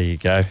 You know? There you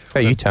go. How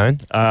you,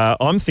 Tone?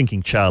 I'm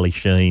thinking Charlie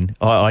Sheen.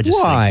 I just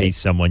Why? think he's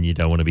someone you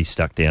don't want to be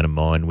stuck down a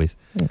mine with.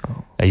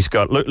 Oh. He's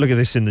got, look at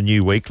this in the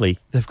New Weekly.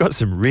 They've got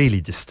some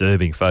really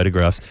disturbing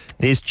photographs.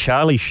 There's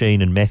Charlie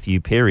Sheen and Matthew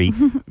Perry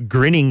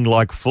grinning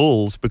like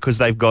fools because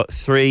they've got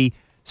 3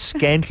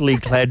 scantily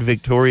clad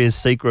Victoria's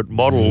Secret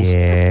models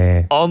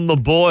Yeah. on the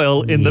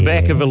boil in the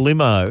back of a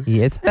limo.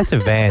 Yeah, that's a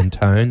van,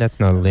 Tone. That's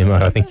not a limo.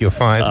 I think you'll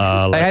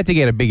find. They had to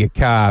get a bigger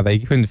car. They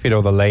couldn't fit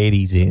all the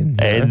ladies in.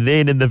 And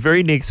then in the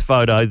very next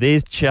photo,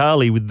 there's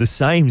Charlie with the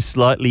same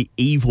slightly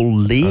evil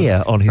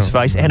leer on his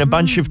face and a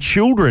bunch of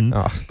children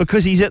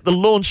because he's at the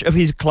launch of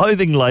his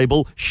clothing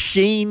label,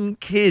 Sheen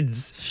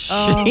Kids.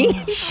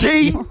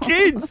 Sheen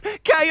Kids.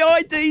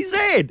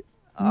 K-I-D-Z.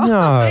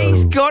 No.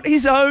 He's got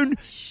his own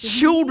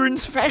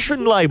children's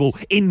fashion label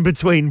in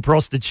between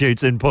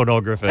prostitutes and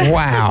pornography.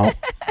 Wow.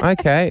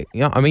 Okay.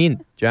 Yeah, I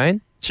mean,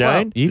 Jane,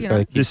 you've got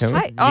to keep This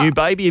coming. new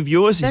baby of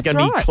yours is That's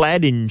going to be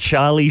clad in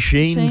Charlie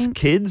Sheen's Sheen.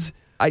 Kids.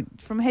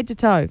 From head to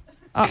toe.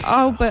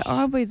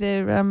 I'll be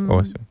there.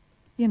 Awesome.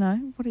 You know,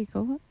 what do you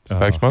call it?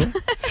 Spokesmodel?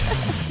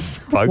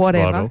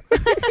 Whatever.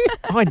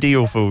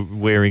 Ideal for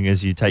wearing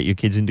as you take your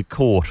kids into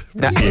court,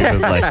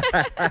 presumably.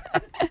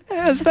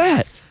 How's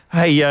that?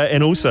 Hey,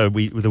 and also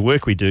the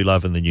work we do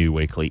love in the New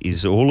Weekly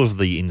is all of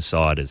the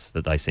insiders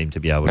that they seem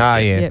to be able to Oh,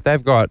 get. yeah. Yep.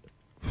 They've got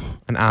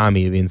an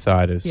army of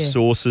insiders. Yeah.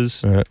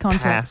 Sources,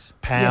 Contacts.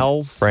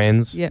 pals,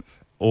 Friends. Yep.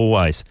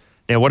 always.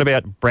 Now, what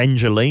about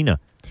Brangelina?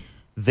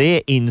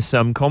 They're in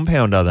some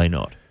compound, are they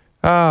not?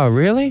 Oh,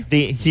 really?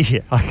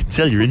 Yeah, I can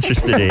tell you're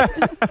interested in.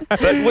 But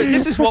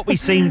this is what we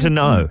seem to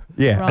know.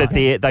 Yeah. Right.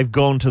 That they've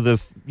gone to the,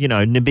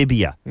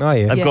 Namibia. Oh,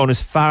 yeah. They've gone as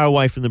far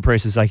away from the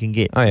press as they can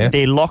get. Oh, yeah.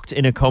 They're locked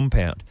in a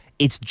compound.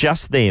 It's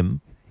just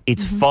them.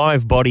 It's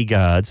 5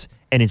 bodyguards,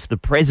 and it's the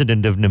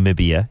president of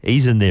Namibia.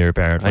 He's in there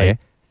apparently. Oh, yeah.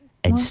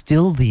 And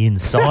still the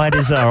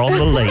insiders are on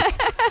the leak.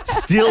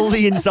 Still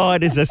the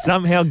insiders are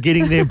somehow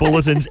getting their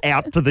bulletins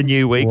out to the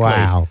New Weekly.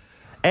 Wow.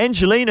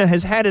 Angelina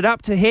has had it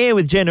up to here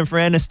with Jennifer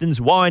Aniston's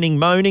whining,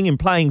 moaning and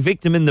playing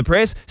victim in the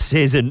press,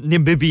 says a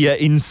Namibia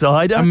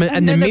insider. A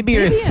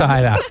Namibia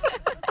insider.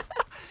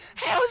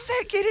 How's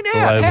that getting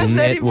out? Global How's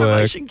that network.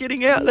 information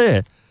getting out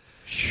there?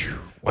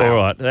 Wow. All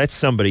right, that's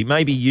somebody.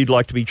 Maybe you'd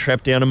like to be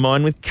trapped down a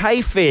mine with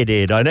K-Fed,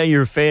 Ed. I know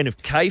you're a fan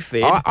of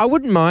K-Fed. I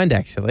wouldn't mind,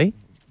 actually.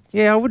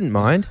 Yeah, I wouldn't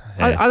mind.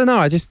 Yeah. I don't know.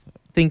 I just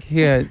think,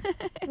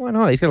 why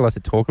not? He's got a lot to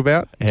talk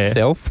about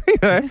himself.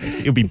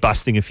 You'll be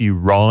busting a few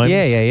rhymes.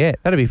 Yeah.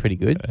 That'd be pretty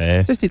good. Yeah.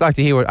 I'd just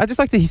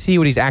like to see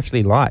what he's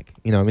actually like.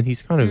 I mean,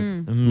 he's kind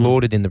of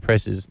lauded in the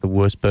press as the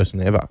worst person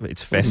ever.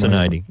 It's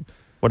fascinating.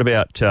 What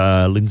about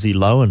Lindsay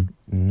Lohan?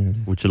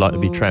 Would you like to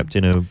be trapped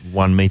in a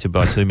 1 metre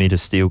by 2 metre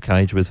steel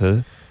cage with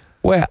her?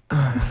 Well,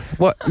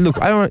 look,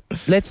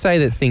 let's say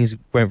that things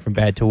went from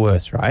bad to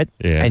worse, right?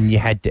 Yeah. And you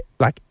had to,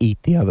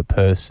 eat the other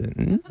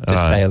person to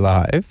stay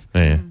alive.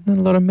 Yeah. Not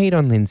a lot of meat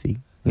on Lindsay.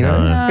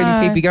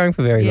 Couldn't keep you going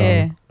for very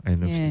long.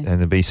 And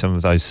there'd be some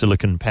of those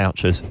silicon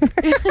pouches.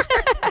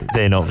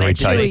 They're not very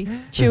tasty.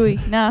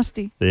 Chewy,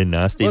 nasty. They're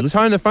nasty. Well,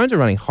 the phones are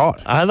running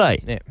hot. Are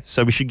they? Yeah.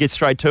 So we should get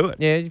straight to it.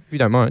 Yeah, if you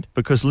don't mind.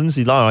 Because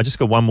Lindsay Lohan, I just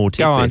got one more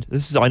tip. Go on.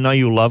 I know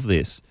you'll love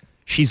this.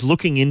 She's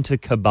looking into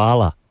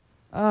Kabbalah.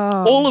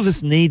 Oh. All of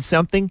us need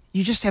something.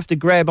 You just have to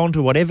grab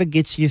onto whatever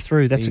gets you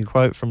through. That's a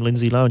quote from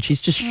Lindsay Lohan. She's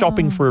just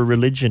shopping for a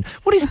religion.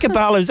 What is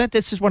Kabbalah?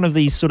 That's just one of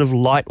these sort of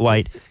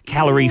lightweight,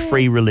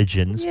 calorie-free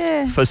religions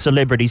for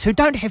celebrities who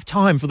don't have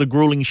time for the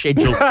grueling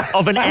schedule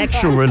of an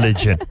actual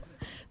religion.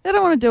 They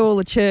don't want to do all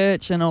the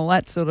church and all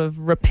that sort of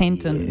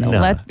repent and all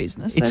that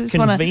business. They It's just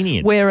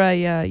convenient. Want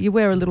to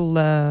wear a little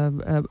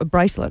a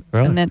bracelet,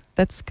 Right. and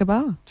that's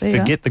Kabbalah. There you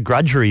go. Forget the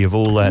grudgery of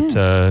all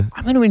that.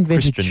 I'm going to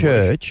invent Christian a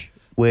church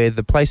where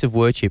the place of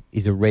worship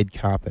is a red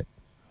carpet.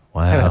 How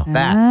Wow. about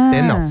that?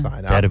 Then they'll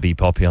sign up. That'd be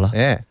popular.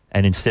 Yeah.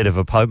 And instead of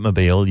a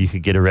Pope-mobile, you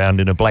could get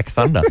around in a Black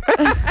Thunder.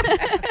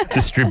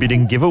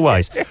 Distributing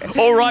giveaways.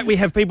 All right, we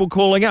have people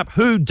calling up.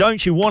 Who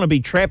don't you want to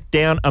be trapped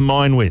down a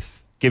mine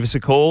with? Give us a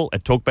call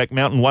at Talkback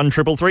Mountain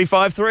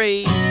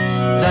 13353.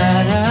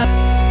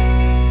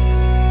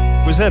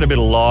 Was that a bit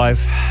of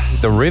live?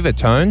 The river,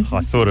 Tone.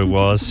 I thought it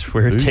was.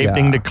 We're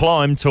attempting to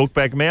climb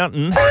Talkback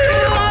Mountain.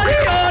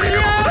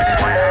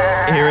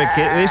 Here it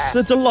gets.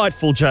 The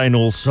delightful Jane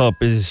Allsop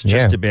is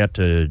just about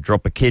to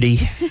drop a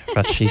kitty,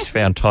 but she's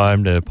found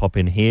time to pop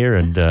in here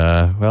and,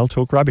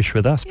 talk rubbish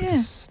with us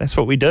because that's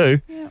what we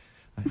do. Yeah.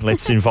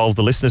 Let's involve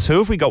the listeners. Who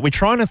have we got? We're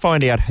trying to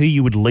find out who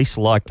you would least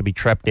like to be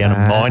trapped down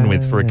a mine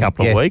with for a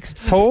couple of weeks.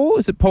 Paul?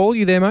 Is it Paul?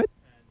 You there, mate?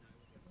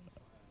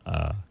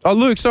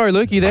 Luke. Sorry,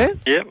 Luke. You there?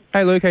 Yep.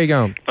 Hey, Luke. How you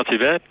going? Not too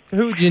bad.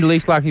 Who would you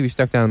least likely be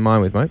stuck down a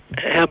mine with, mate?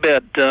 How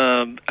about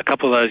a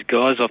couple of those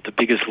guys off The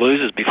Biggest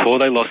Losers before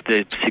they lost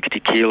their 60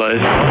 kilos?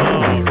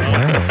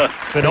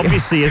 But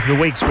obviously, as the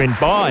weeks went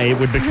by, it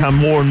would become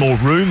more and more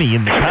roomy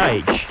in the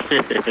cage.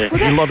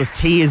 A lot of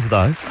tears,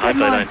 though. I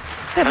hope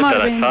they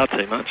don't fart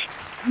too much.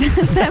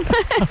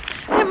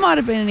 That might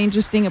have been an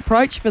interesting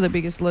approach for The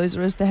Biggest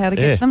Loser as to how to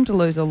get them to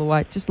lose all the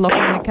weight. Just lock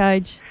them in a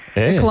cage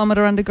a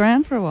kilometre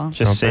underground for a while.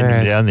 Just send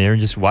them down there and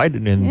just wait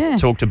and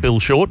talk to Bill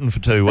Shorten for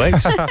 2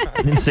 weeks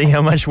and see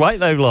how much weight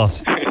they've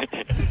lost.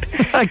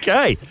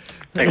 Okay.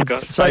 Thanks,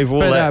 guys. Save all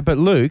that. But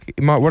Luke,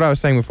 what I was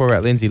saying before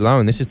about Lindsay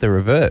Lohan, this is the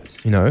reverse,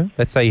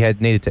 Let's say you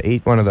needed to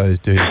eat one of those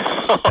dudes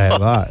to stay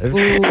alive.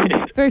 Ooh,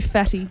 very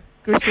fatty,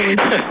 gristly.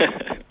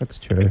 That's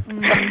true.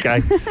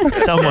 Okay.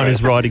 Someone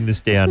is writing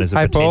this down as a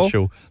Hey, Paul.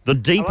 potential. The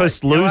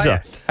deepest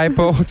loser. Hey,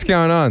 Paul, what's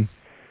going on?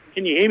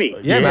 Can you hear me?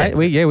 Yeah, mate.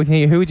 We can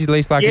hear you. Who would you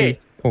least like? Yeah.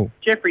 Oh.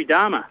 Jeffrey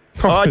Dahmer.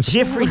 Oh,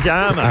 Jeffrey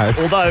Dahmer.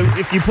 Although,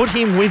 if you put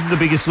him with the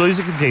Biggest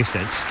Loser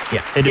contestants,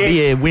 it'd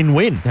be a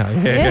win-win.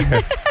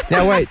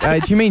 Now, wait.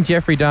 Do you mean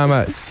Jeffrey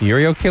Dahmer,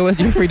 serial killer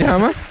Jeffrey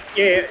Dahmer?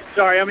 Yeah,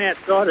 sorry, I'm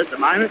outside at the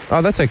moment.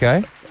 Oh, that's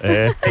okay.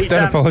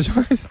 Don't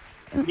apologise.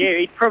 Yeah,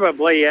 he'd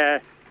probably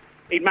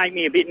he'd make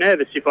me a bit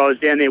nervous if I was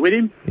down there with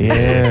him.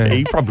 Yeah.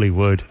 He probably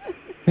would.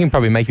 He can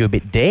probably make you a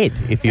bit dead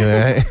if you...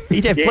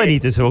 He'd have plenty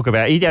to talk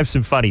about. He'd have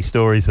some funny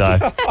stories, though.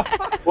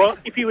 Well,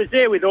 if he was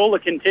there with all the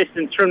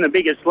contestants from The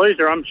Biggest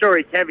Loser, I'm sure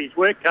he'd have his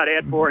work cut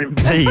out for him.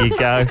 There you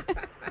go.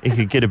 He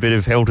could get a bit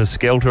of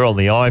helter-skelter on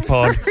the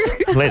iPod,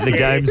 let the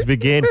games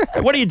begin.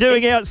 What are you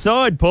doing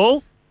outside,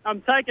 Paul?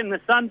 I'm taking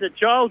the son to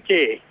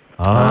childcare.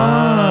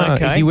 Ah,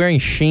 okay. Is he wearing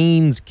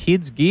Sheen's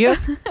kids' gear?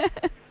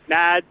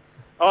 Nah,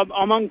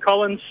 I'm on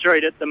Collins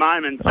Street at the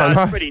moment, so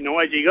it's pretty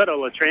noisy. Got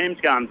all the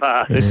trams going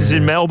past. This is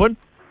in Melbourne?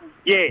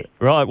 Yeah.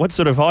 Right, what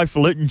sort of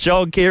highfalutin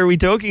childcare are we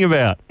talking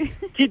about?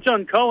 Kids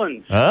on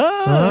Collins.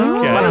 Oh,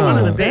 okay. One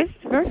of the best.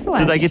 Very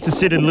flash. So they get to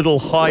sit in little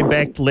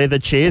high-backed leather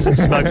chairs and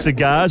smoke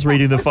cigars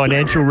reading the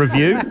Financial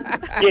Review?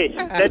 Yes,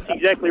 that's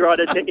exactly right.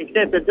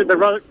 Except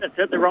it's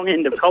at the wrong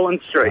end of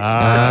Collins Street.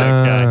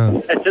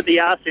 Okay. It's at the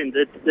arse end,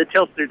 the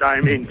Telstra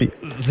Dome end. The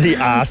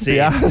arse end.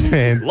 The arse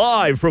end.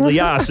 Live from the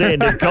arse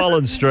end of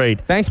Collins Street.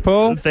 Thanks,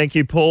 Paul. Thank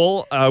you,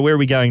 Paul. Where are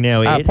we going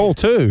now, Ed? Paul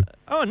too.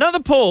 Oh, another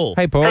Paul.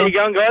 Hey, Paul. How you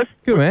going, guys?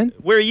 Good, man.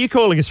 Where are you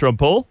calling us from,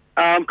 Paul?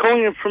 I'm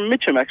calling in from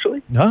Mitcham,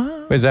 actually.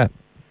 No. Where's that?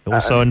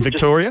 Also in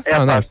Victoria?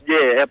 Out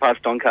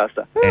past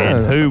Doncaster.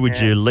 And who would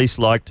you least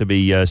like to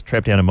be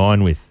trapped down a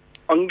mine with?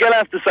 I'm going to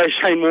have to say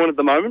Shane Warne at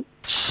the moment.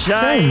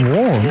 Shane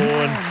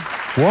Warne?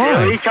 Why?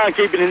 Yeah, he can't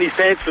keep it in his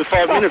pants for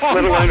 5 minutes,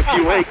 let alone a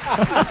few weeks.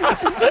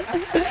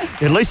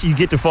 At least you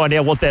get to find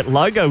out what that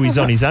logo is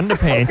on his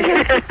underpants.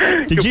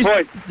 Did you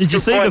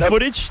see the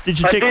footage? Did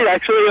you check? I did,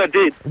 actually, I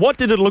did. What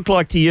did it look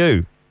like to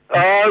you?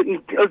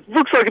 It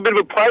looks like a bit of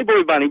a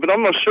Playboy bunny, but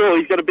I'm not sure.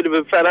 He's got a bit of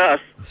a fat ass.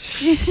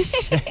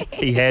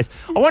 He has.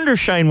 I wonder if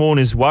Shane Warne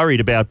is worried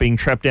about being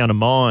trapped down a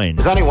mine.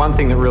 There's only one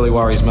thing that really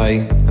worries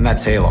me, and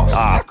that's hair loss.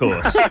 Ah, of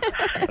course.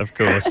 Of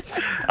course.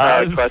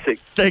 Classic.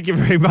 Thank you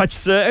very much,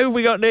 sir. Who have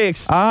we got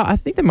next? I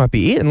think that might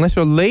be it, unless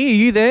we're... Lee, are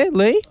you there,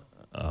 Lee?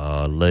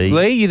 Lee.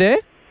 Lee, you there?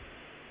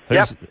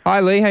 Yep. Hi,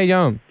 Lee. How you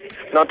going?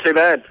 Not too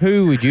bad.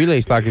 Who would you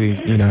least like to be,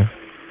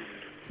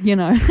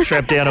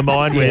 trapped down a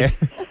mine with?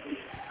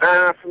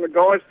 From the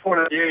guy's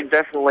point of view,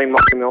 definitely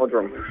Molly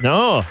Meldrum.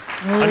 No.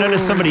 I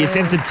noticed somebody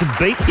attempted to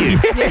beat you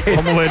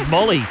on the word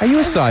Molly. Are you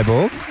a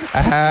cyborg?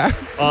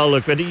 Oh,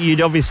 look, but you'd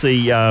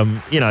obviously,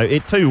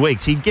 in 2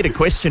 weeks, he'd get a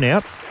question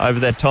out over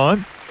that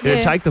time.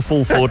 It'd take the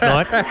full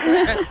fortnight,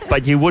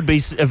 but you would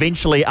be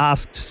eventually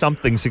asked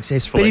something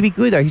successfully. But he'd be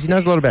good, though, because he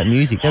knows a lot about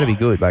music. That'd be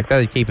good. Like,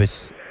 that'd keep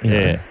us...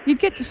 You'd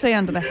get to see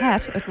under the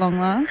hat at long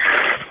last.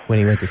 When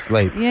he went to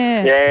sleep.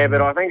 Yeah. Yeah,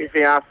 but I think if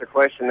he asked the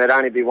question, there'd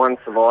only be one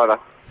survivor.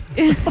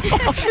 Hang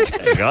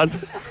on.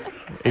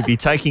 He'd be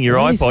taking your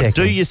Wait a iPod. second.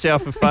 Do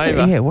yourself a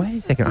favour. Yeah, wait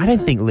a second. I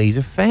don't think Lee's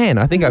a fan.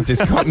 I think I've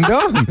just cottoned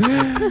on.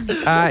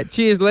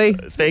 Cheers, Lee.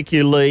 Thank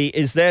you, Lee.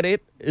 Is that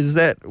it?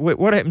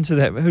 What happened to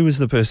that? Who was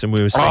the person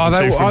we were speaking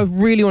to? I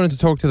really wanted to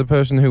talk to the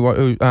person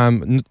who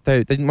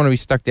they didn't want to be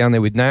stuck down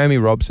there with Naomi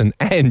Robson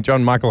and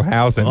John Michael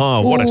Housen.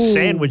 Oh, what a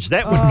sandwich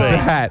that would be.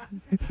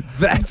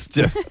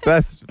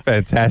 That's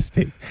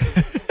fantastic.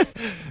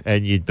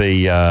 And you'd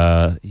be,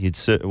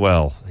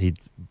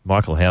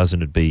 Michael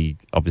Housen would be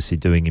obviously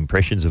doing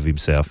impressions of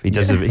himself. He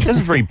does it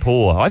very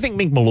poor. I think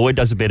Mick Malloy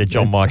does a better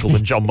John Michael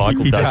than John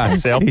Michael does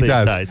himself these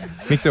days.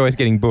 Mick's always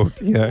getting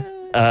booked,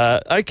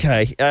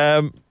 Okay.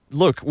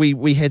 Look,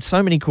 we had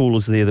so many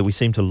callers there that we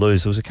seemed to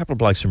lose. There was a couple of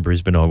blokes from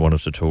Brisbane I wanted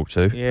to talk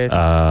to.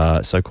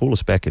 Yes. So call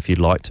us back if you'd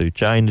like to.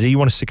 Jane, do you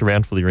want to stick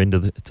around for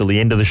till the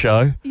end of the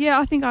show? Yeah,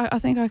 I think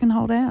I can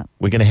hold out.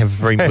 We're going to have a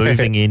very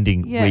moving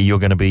ending where you're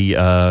going to be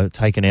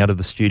taken out of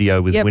the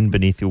studio with Wind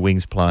Beneath Your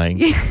Wings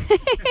playing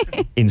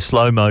in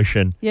slow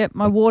motion. Yep,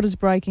 my water's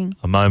breaking.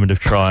 A moment of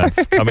triumph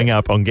coming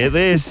up on Get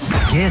This.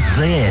 Get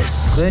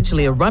This.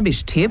 Virtually a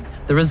rubbish tip,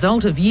 the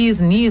result of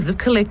years and years of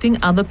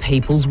collecting other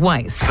people's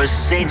waste. For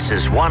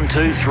Census 1,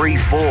 2, 3,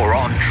 4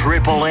 on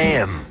Triple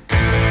M.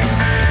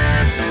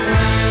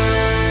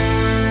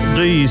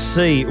 Do you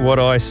see what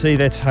I see?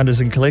 That's Hunters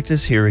and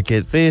Collectors here at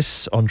Get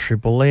This on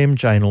Triple M.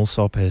 Jane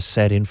Allsop has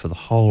sat in for the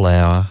whole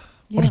hour.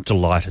 What a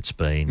delight it's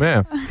been.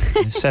 Yeah.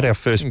 Is that our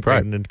first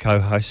pregnant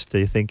co-host, do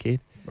you think,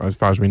 Ed? As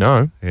far as we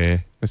know. Yeah.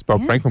 Because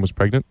Bob Franklin was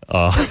pregnant.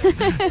 Oh.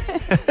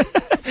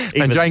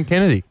 And Jane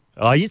Kennedy.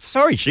 Oh,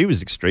 sorry, she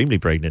was extremely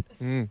pregnant.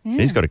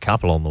 She's got a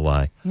couple on the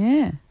way.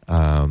 Yeah.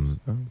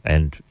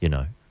 And,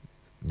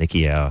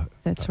 Nikki, our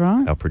That's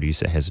right. Our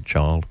producer has a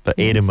child. But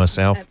Ed and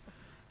myself,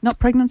 Not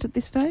pregnant at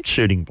this stage?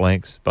 Shooting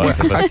blanks, both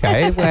of us.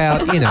 Okay,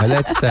 well,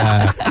 let's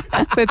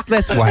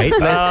wait.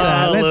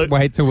 Let's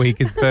wait till we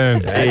confirm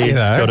that. He's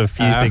got a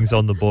few things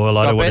on the boil.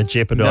 I don't want to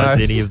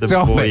jeopardise any of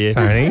them for you.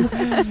 Tony. I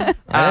don't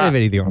have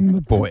anything on the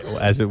boil,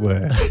 as it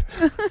were.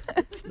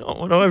 It's not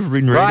what I've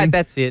been reading. Right,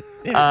 that's it.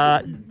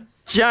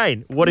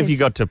 Jane, what have you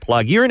got to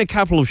plug? You're in a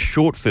couple of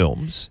short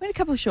films. We're in a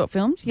couple of short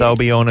films, yeah. They'll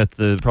be on at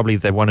probably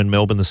the one in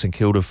Melbourne, the St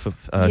Kilda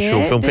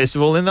Short Film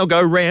Festival. Then they'll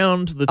go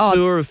round the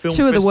tour of film festivals.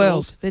 Tour of the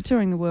world. They're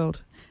touring the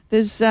world.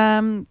 There's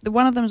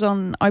one of them's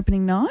on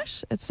opening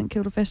night at St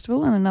Kilda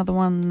Festival, and another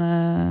one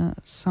other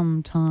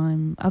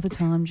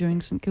time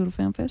during St Kilda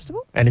Film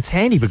Festival. And it's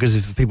handy because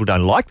if people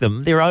don't like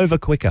them, they're over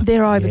quicker.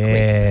 They're over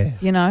quick.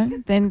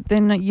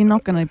 Then you're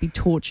not going to be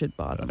tortured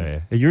by them.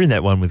 Yeah. You're in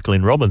that one with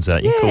Glenn Robbins,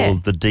 aren't you? Yeah.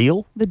 Called The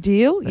Deal. The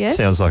Deal, yes.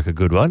 Sounds like a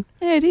good one.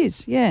 Yeah, it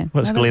is. Yeah.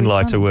 What's Glenn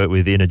like to work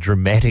with in a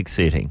dramatic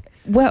setting?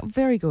 Well,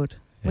 very good.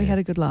 We had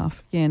a good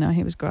laugh. Yeah, no,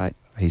 he was great.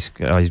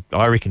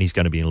 I reckon he's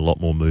going to be in a lot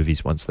more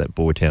movies once that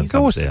Boytown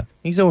comes out.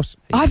 He's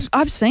awesome.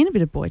 I've seen a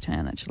bit of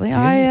Boytown, actually.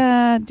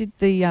 Yeah. I did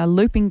the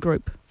looping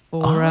group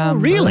for...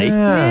 really?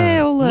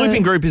 Yeah.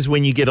 Looping group is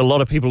when you get a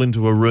lot of people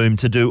into a room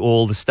to do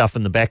all the stuff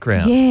in the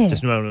background. Yeah.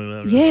 Just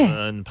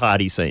and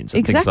party scenes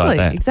and things like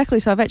that. Exactly.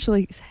 So I've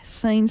actually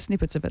seen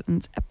snippets of it, and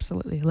it's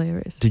absolutely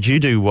hilarious. Did you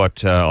do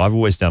what I've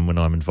always done when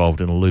I'm involved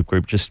in a loop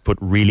group, just put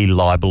really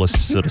libelous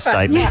sort of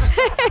statements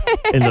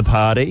in the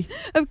party?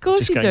 Of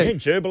course just you going,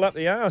 do. Yeah, gerbil up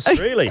the arse,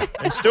 really.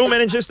 And still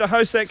manages to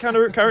host that kind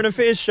of current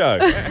affairs show.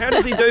 How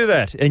does he do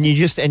that? And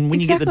when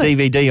you get the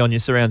DVD on your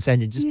surround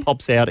sound, it just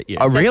pops out at you.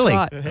 Oh, really?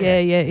 Right.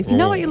 Yeah. If you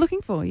know what you're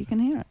looking for, you can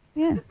hear it.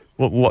 Yeah.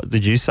 What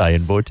did you say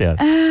in Boytown?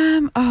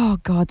 Oh,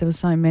 God, there were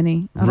so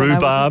many.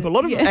 Rhubarb. A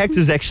lot of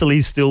actors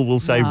actually still will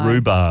say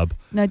rhubarb.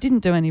 No, didn't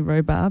do any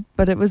rhubarb,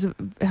 but it was,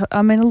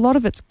 a lot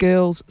of it's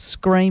girls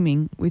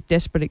screaming with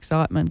desperate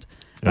excitement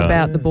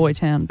about the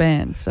Boytown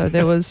band. So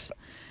there was,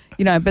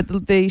 but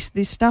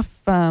the stuff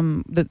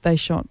that they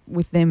shot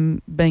with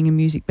them being a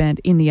music band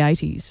in the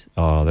 80s,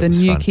 the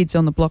New Kids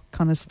on the Block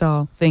kind of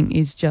style thing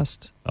is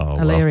just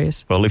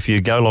hilarious. Well, if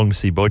you go along to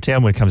see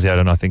Boytown when it comes out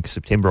in, I think,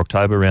 September,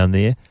 October, around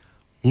there,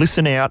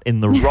 listen out in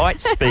the right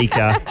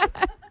speaker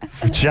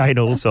for Jane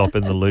Allsop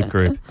in the Loop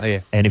Group. Oh, yeah.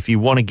 And if you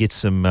want to get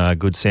some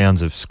good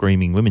sounds of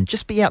screaming women,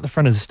 just be out the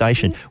front of the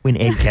station when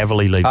Ed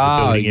Cavalier leaves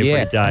the building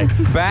every day.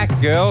 Back,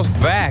 girls,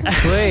 back,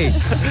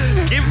 please.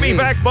 Give me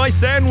back my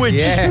sandwich.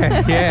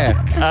 Yeah.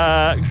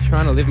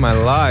 Trying to live my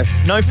life.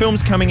 No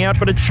films coming out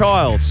but A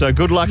Child, so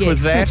good luck with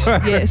that.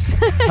 Yes.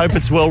 Hope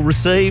it's well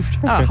received.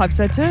 Oh, I hope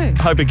so too.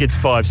 Hope it gets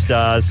 5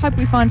 stars. Hope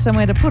we find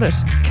somewhere to put it.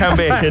 Come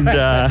back and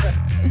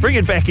bring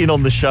it back in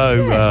on the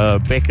show,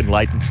 Beck and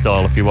Leighton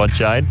style, if you want,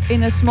 Jane.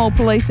 In a small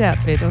police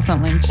outfit or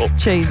something, just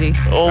cheesy.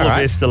 All the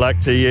best of luck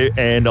to you.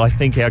 And I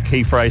think our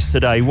key phrase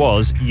today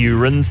was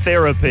urine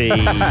therapy.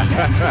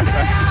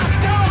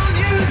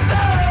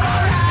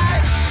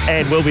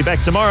 And we'll be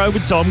back tomorrow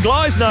with Tom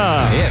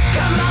Gleisner. Yes.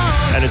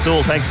 And it's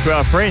all thanks to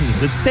our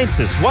friends at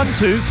Census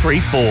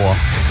 1234.